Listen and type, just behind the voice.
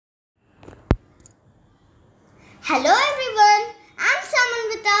Hello everyone, I'm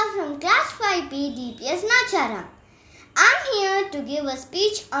Samanvitha from Class 5B DPS Nacharam. I'm here to give a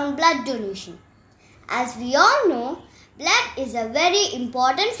speech on blood donation. As we all know, blood is a very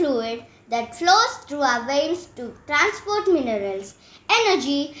important fluid that flows through our veins to transport minerals,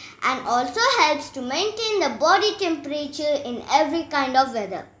 energy, and also helps to maintain the body temperature in every kind of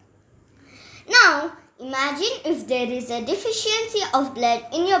weather. Now, imagine if there is a deficiency of blood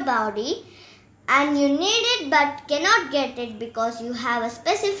in your body and you need it but cannot get it because you have a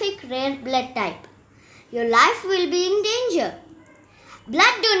specific rare blood type. Your life will be in danger.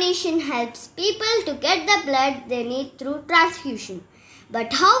 Blood donation helps people to get the blood they need through transfusion.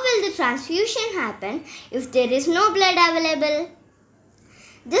 But how will the transfusion happen if there is no blood available?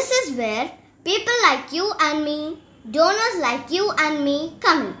 This is where people like you and me, donors like you and me,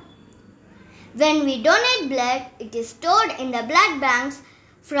 come in. When we donate blood, it is stored in the blood banks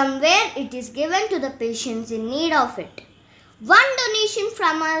from where it is given to the patients in need of it. One donation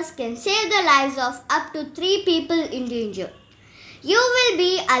from us can save the lives of up to 3 people in danger. You will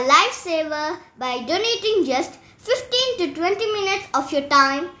be a lifesaver by donating just 15 to 20 minutes of your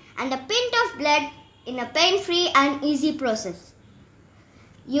time and a pint of blood in a pain-free and easy process.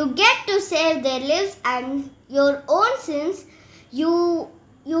 You get to save their lives and your own since you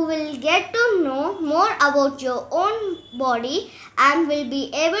will get to know more about your own body and will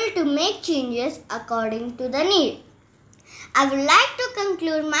be able to make changes according to the need. I would like to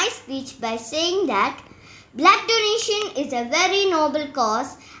conclude my speech by saying that blood donation is a very noble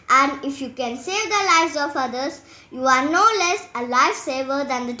cause, and if you can save the lives of others, you are no less a lifesaver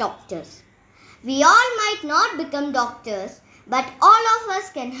than the doctors. We all might not become doctors, but all of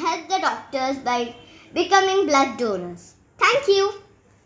us can help the doctors by becoming blood donors. Thank you.